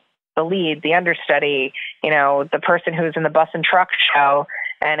lead, the understudy, the person who's in the bus and truck show,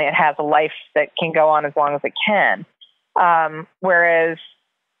 and it has a life that can go on as long as it can. Whereas,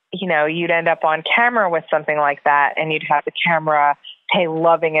 you'd end up on camera with something like that, and you'd have the camera pay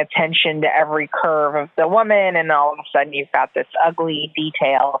loving attention to every curve of the woman, and all of a sudden you've got this ugly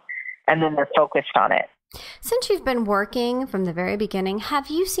detail, and then they're focused on it. Since you've been working from the very beginning, have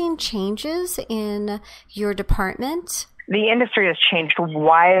you seen changes in your department? The industry has changed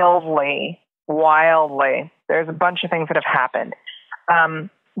wildly. There's a bunch of things that have happened.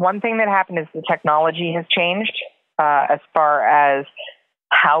 One thing that happened is the technology has changed as far as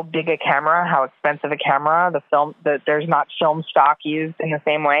how big a camera, how expensive a camera, there's not film stock used in the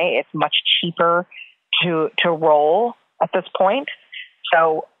same way. It's much cheaper to roll at this point.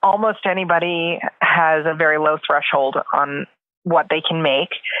 So almost anybody has a very low threshold on what they can make.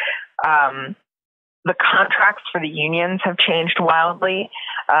 The contracts for the unions have changed wildly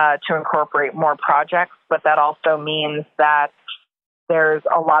to incorporate more projects, but that also means that there's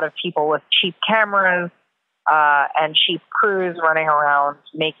a lot of people with cheap cameras and cheap crews running around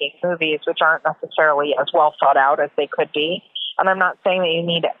making movies, which aren't necessarily as well thought out as they could be. And I'm not saying that you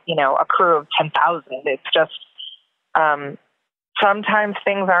need, a crew of 10,000. It's just sometimes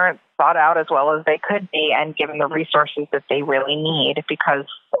things aren't thought out as well as they could be and given the resources that they really need, because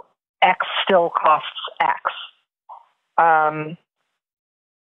X still costs X.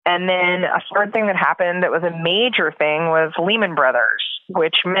 And then a third thing that happened that was a major thing was Lehman Brothers,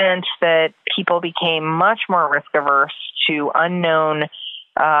 which meant that people became much more risk averse to unknown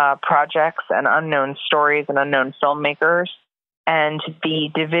projects and unknown stories and unknown filmmakers. And the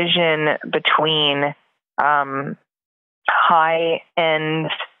division between high-end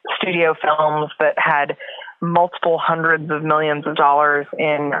studio films that had multiple hundreds of millions of dollars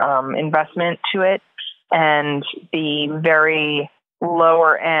in investment to it, and the very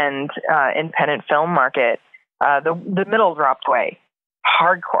lower end independent film market, the middle dropped away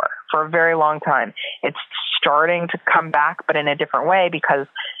hardcore for a very long time. It's starting to come back, but in a different way, because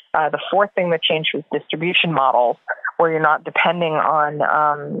the fourth thing that changed was distribution models, where you're not depending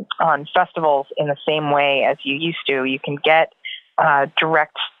on festivals in the same way as you used to. You can get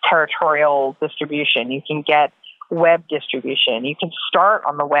direct territorial distribution. You can get web distribution. You can start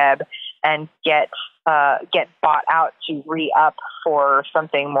on the web and get bought out to re-up for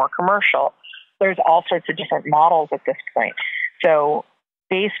something more commercial. There's all sorts of different models at this point. So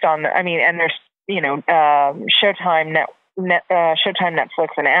based on, and there's, Showtime, Netflix,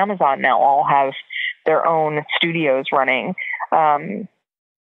 and Amazon now all have their own studios running.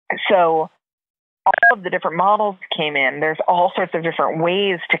 So all of the different models came in. There's all sorts of different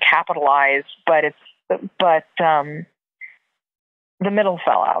ways to capitalize, but the middle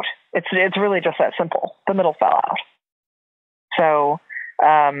fell out. It's really just that simple. The middle fell out. So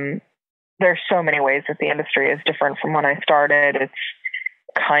there's so many ways that the industry is different from when I started. It's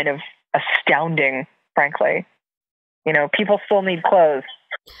kind of astounding, frankly. People still need clothes.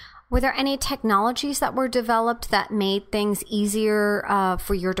 Were there any technologies that were developed that made things easier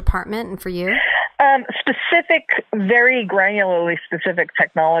for your department and for you? Specific, very granularly specific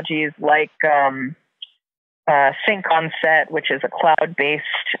technologies like Sync on Set, which is a cloud-based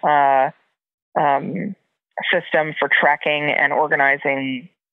system for tracking and organizing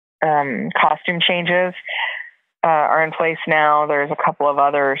costume changes, are in place now. There's a couple of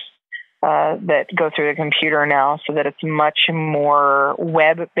others that go through the computer now, so that it's much more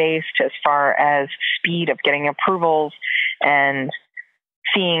web-based as far as speed of getting approvals and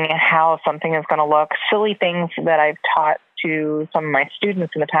seeing how something is going to look. Silly things that I've taught to some of my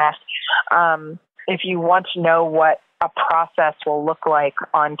students in the past. If you want to know what a process will look like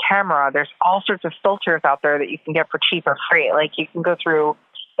on camera, there's all sorts of filters out there that you can get for cheap or free. Like you can go through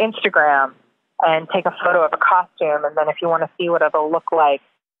Instagram and take a photo of a costume, and then if you want to see what it'll look like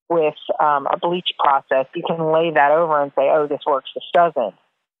with a bleach process, you can lay that over and say, oh, this works, this doesn't,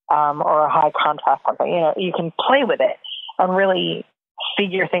 or a high contrast something. You can play with it and really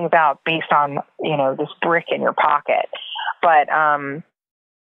figure things out based on, this brick in your pocket. But on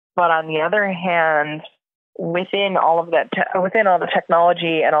the other hand, within all of that, within all the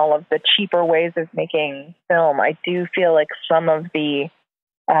technology and all of the cheaper ways of making film, I do feel like some of the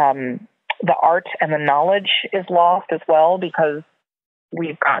art and the knowledge is lost as well, because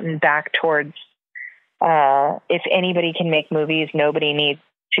we've gotten back towards, if anybody can make movies, nobody needs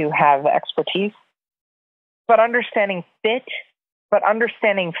to have expertise. But understanding fit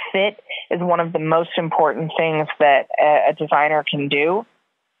is one of the most important things that a designer can do.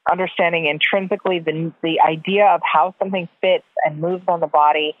 Understanding intrinsically the idea of how something fits and moves on the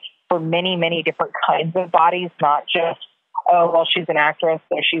body for many, many different kinds of bodies, not just, oh, well, she's an actress,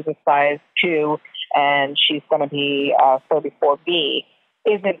 so she's a size 2 and she's going to be 34B,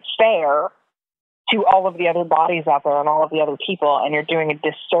 isn't fair to all of the other bodies out there and all of the other people, and you're doing a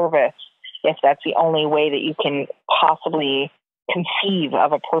disservice if that's the only way that you can possibly conceive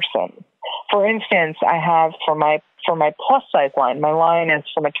of a person. For instance, I have for my plus size line, my line is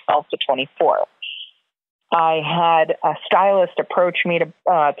from a 12 to 24. I had a stylist approach me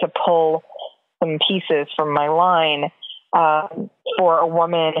to pull some pieces from my line for a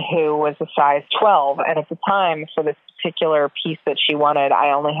woman who was a size 12, and at the time, for this particular piece that she wanted,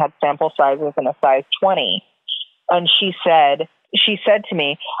 I only had sample sizes in a size 20. And she said to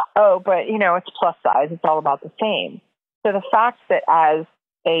me, "Oh, but it's plus size; it's all about the same." So the fact that as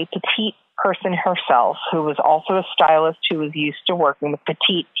a petite person herself, who was also a stylist who was used to working with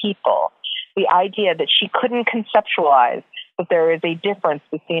petite people, the idea that she couldn't conceptualize that there is a difference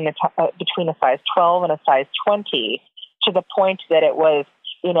between a size 12 and a size 20, to the point that it was,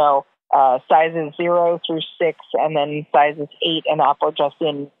 sizes 0 through 6, and then sizes 8 and up are just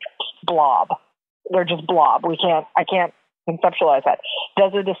in blob. They're just blob. I can't conceptualize that.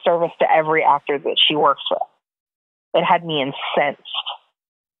 Does a disservice to every actor that she works with. It had me incensed.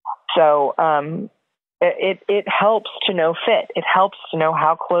 So it helps to know fit. It helps to know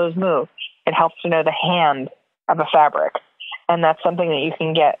how clothes move. It helps to know the hand of a fabric. And that's something that you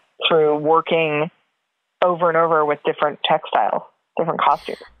can get through working over and over with different textiles, different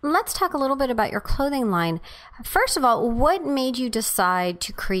costumes. Let's talk a little bit about your clothing line. First of all, what made you decide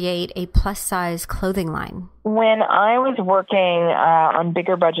to create a plus-size clothing line? When I was working on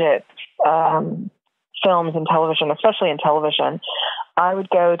bigger budget films and television, especially in television, I would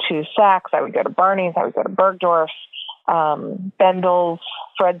go to Saks, I would go to Barney's, I would go to Bergdorf's, Bendel's,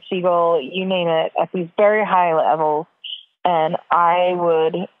 Fred Siegel, you name it, at these very high levels, and I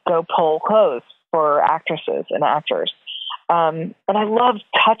would go pull clothes for actresses and actors. And I loved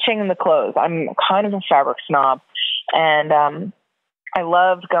touching the clothes. I'm kind of a fabric snob, and I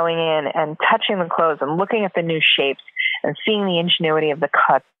loved going in and touching the clothes and looking at the new shapes and seeing the ingenuity of the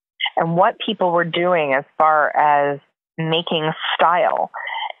cuts and what people were doing as far as making style.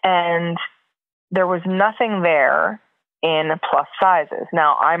 And there was nothing there in plus sizes.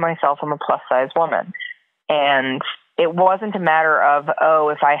 Now, I myself am a plus size woman, and it wasn't a matter of, oh,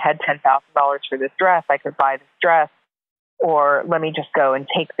 if I had $10,000 for this dress, I could buy this dress, or let me just go and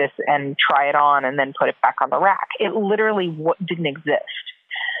take this and try it on and then put it back on the rack. It literally didn't exist.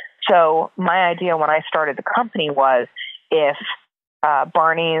 So my idea when I started the company was, if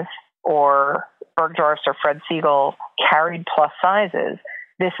Barney's or Bergdorf's or Fred Siegel carried plus sizes,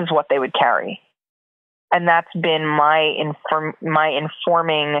 this is what they would carry. And that's been my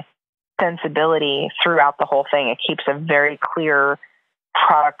informing sensibility throughout the whole thing. It keeps a very clear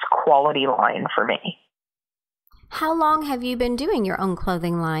product quality line for me. How long have you been doing your own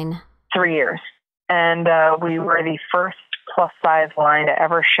clothing line? 3 years. And we were the first plus size line to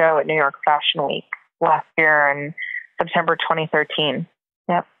ever show at New York Fashion Week last year in September 2013.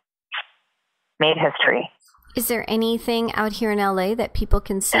 Yep. Made history. Is there anything out here in LA that people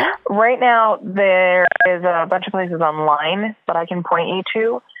can see? Right now, there is a bunch of places online that I can point you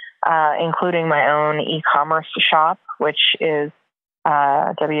to, including my own e-commerce shop, which is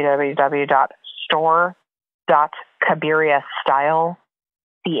www.store.cabiriastyle,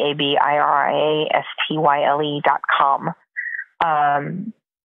 CABIRIASTYLE.com.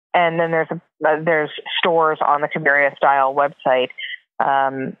 And then there's stores on the Cabiria Style website.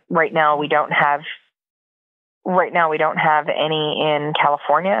 Right now we don't have any in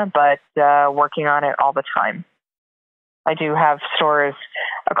California, but working on it all the time. I do have stores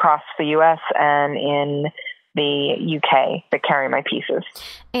across the U.S. and in the UK that carry my pieces.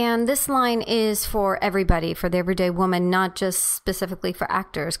 And this line is for everybody, for the everyday woman, not just specifically for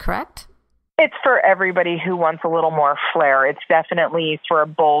actors, correct? It's for everybody who wants a little more flair. It's definitely for a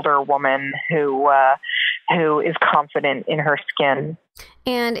bolder woman who is confident in her skin.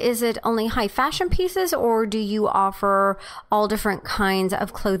 And is it only high fashion pieces, or do you offer all different kinds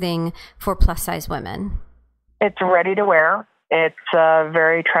of clothing for plus size women? It's ready to wear. It's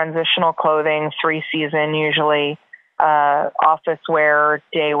very transitional clothing, 3-season usually, office wear,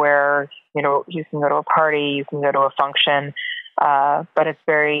 day wear. You know, you can go to a party, you can go to a function, but it's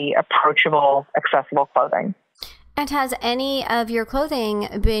very approachable, accessible clothing. And has any of your clothing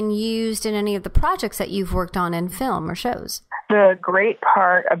been used in any of the projects that you've worked on in film or shows? The great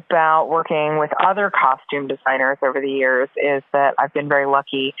part about working with other costume designers over the years is that I've been very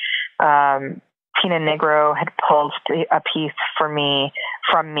lucky. Tina Negro had pulled a piece from me.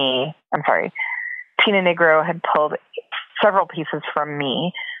 Tina Negro had pulled several pieces from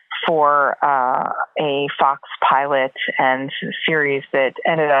me for a Fox pilot and series that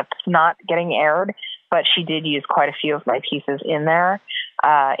ended up not getting aired, but she did use quite a few of my pieces in there.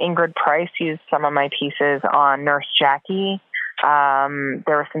 Ingrid Price used some of my pieces on Nurse Jackie. There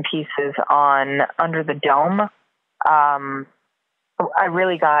were some pieces on Under the Dome. I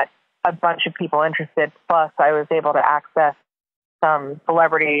really got a bunch of people interested. Plus, I was able to access some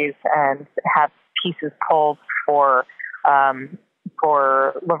celebrities and have pieces pulled for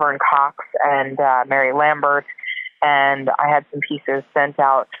Laverne Cox and Mary Lambert. And I had some pieces sent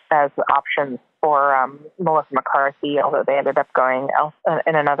out as options for Melissa McCarthy, although they ended up going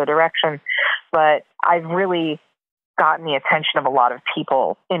in another direction. But I've really gotten the attention of a lot of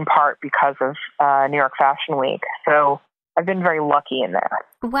people, in part because of New York Fashion Week. So I've been very lucky in that.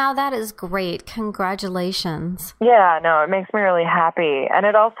 Wow, that is great. Congratulations. Yeah, no, it makes me really happy. And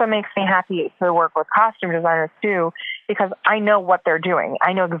it also makes me happy to work with costume designers, too, because I know what they're doing.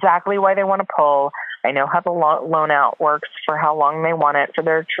 I know exactly why they want to pull. I know how the loan out works for how long they want it for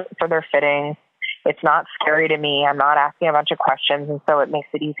their fitting. It's not scary to me. I'm not asking a bunch of questions, and so it makes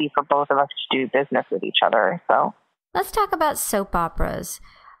it easy for both of us to do business with each other. So let's talk about soap operas.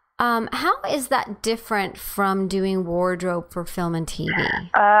 How is that different from doing wardrobe for film and TV?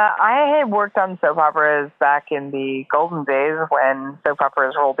 I had worked on soap operas back in the golden days when soap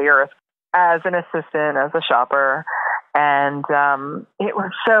operas ruled the earth as an assistant, as a shopper. And it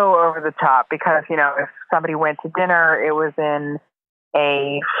was so over the top because, you know, if somebody went to dinner, it was in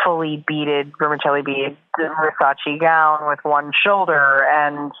a fully beaded, vermicelli beaded Versace gown with one shoulder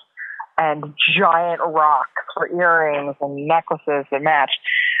and giant rocks for earrings and necklaces that matched.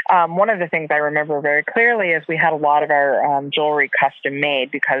 One of the things I remember very clearly is we had a lot of our jewelry custom made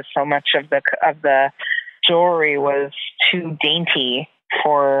because so much of the jewelry was too dainty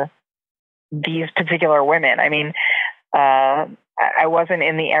for these particular women. I mean, I wasn't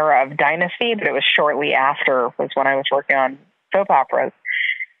in the era of Dynasty, but it was shortly after was when I was working on soap operas.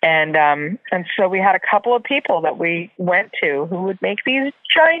 And so we had a couple of people that we went to who would make these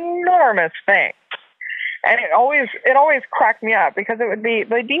ginormous things. And it always cracked me up because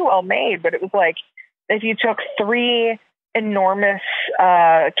they'd be well made, but it was like if you took 3 enormous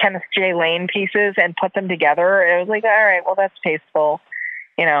Kenneth J. Lane pieces and put them together, it was like, all right, well, that's tasteful,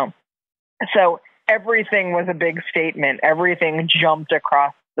 you know. So everything was a big statement. Everything jumped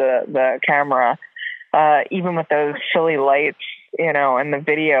across the camera, even with those silly lights, you know, and the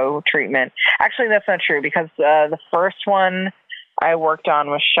video treatment. Actually, that's not true because the first one I worked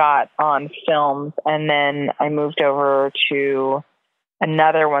on was shot on films, and then I moved over to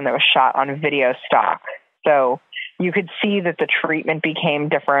another one that was shot on video stock. So you could see that the treatment became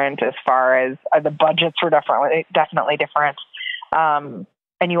different as far as the budgets were definitely different.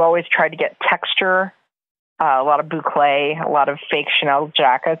 And you always tried to get texture, a lot of boucle, a lot of fake Chanel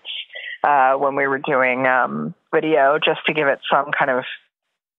jackets when we were doing video, just to give it some kind of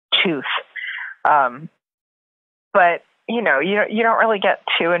tooth. But you know, you don't really get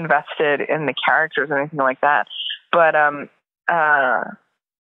too invested in the characters or anything like that. But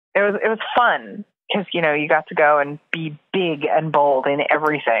it was fun. because, you got to go and be big and bold in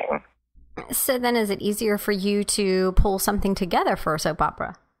everything. So then is it easier for you to pull something together for a soap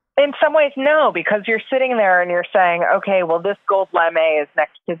opera? In some ways, no, because you're sitting there and you're saying, okay, well, this gold lame is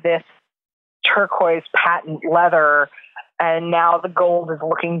next to this turquoise patent leather, and now the gold is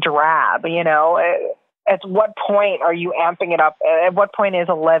looking drab. At what point are you amping it up? At what point is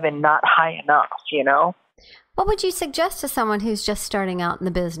 11 not high enough, What would you suggest to someone who's just starting out in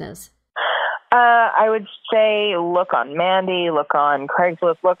the business? I would say look on Mandy, look on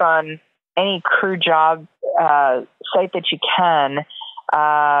Craigslist, look on any crew job site that you can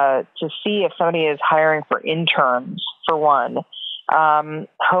to see if somebody is hiring for interns, for one.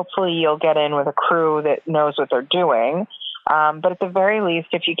 Hopefully you'll get in with a crew that knows what they're doing. But at the very least,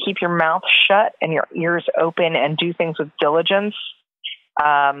 if you keep your mouth shut and your ears open and do things with diligence,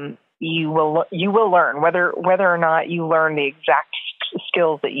 you will learn. Whether or not you learn the exact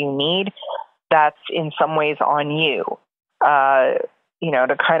skills that you need, that's in some ways on you.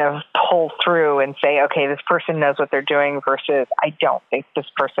 To kind of pull through and say, okay, this person knows what they're doing versus I don't think this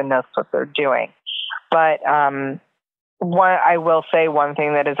person knows what they're doing. But I will say one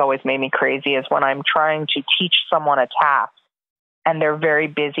thing that has always made me crazy is when I'm trying to teach someone a task and they're very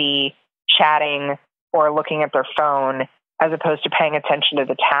busy chatting or looking at their phone as opposed to paying attention to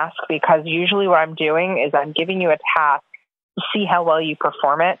the task, because usually what I'm doing is I'm giving you a task to see how well you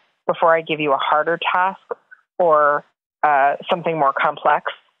perform it before I give you a harder task or something more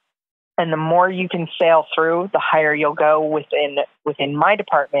complex. And the more you can sail through, the higher you'll go within my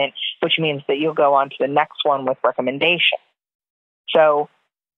department, which means that you'll go on to the next one with recommendation. So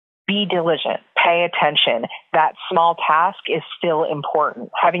be diligent, pay attention. That small task is still important.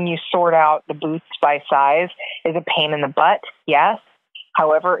 Having you sort out the boots by size is a pain in the butt, yes.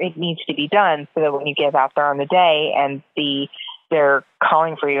 However, it needs to be done so that when you get out there on the day and they're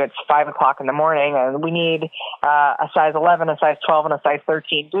calling for you, it's 5 o'clock in the morning and we need a size 11, a size 12, and a size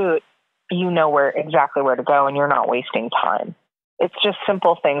 13 boot, you know exactly where to go and you're not wasting time. It's just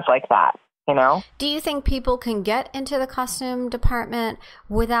simple things like that, Do you think people can get into the costume department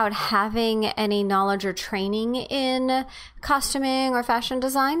without having any knowledge or training in costuming or fashion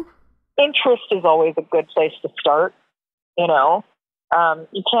design? Interest is always a good place to start,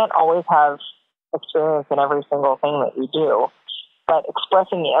 You can't always have experience in every single thing that you do. But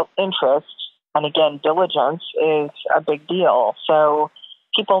expressing interest, and again, diligence, is a big deal. So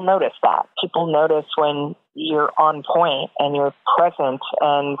people notice that. People notice when you're on point and you're present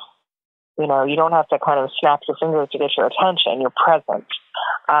and, you don't have to kind of snap your fingers to get your attention. You're present.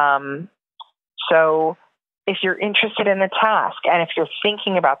 So if you're interested in the task and if you're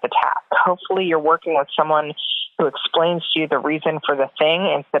thinking about the task, hopefully you're working with someone who explains to you the reason for the thing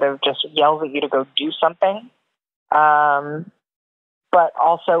instead of just yells at you to go do something. But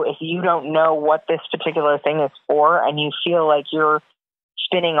also, if you don't know what this particular thing is for and you feel like you're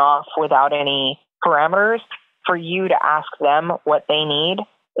spinning off without any parameters, for you to ask them what they need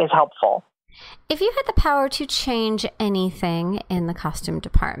is helpful. If you had the power to change anything in the costume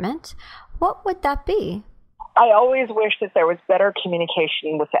department, what would that be? I always wish that there was better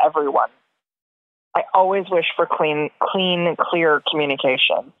communication with everyone. I always wish for clean, clear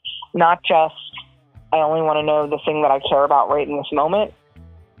communication, not just I only want to know the thing that I care about right in this moment,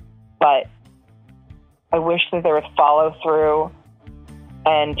 but I wish that there was follow through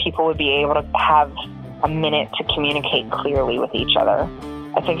and people would be able to have a minute to communicate clearly with each other.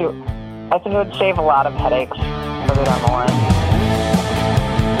 I think it would save a lot of headaches further down the line.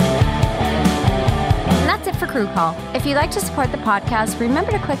 And that's it for Crew Call. If you'd like to support the podcast,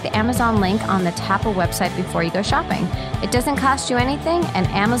 remember to click the Amazon link on the TAPA website before you go shopping. It doesn't cost you anything, and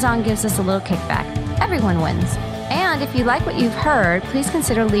Amazon gives us a little kickback. Everyone wins. And if you like what you've heard, please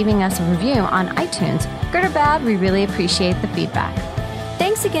consider leaving us a review on iTunes. Good or bad, we really appreciate the feedback.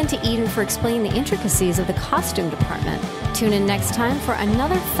 Thanks again to Eden for explaining the intricacies of the costume department. Tune in next time for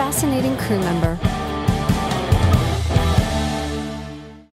another fascinating crew member.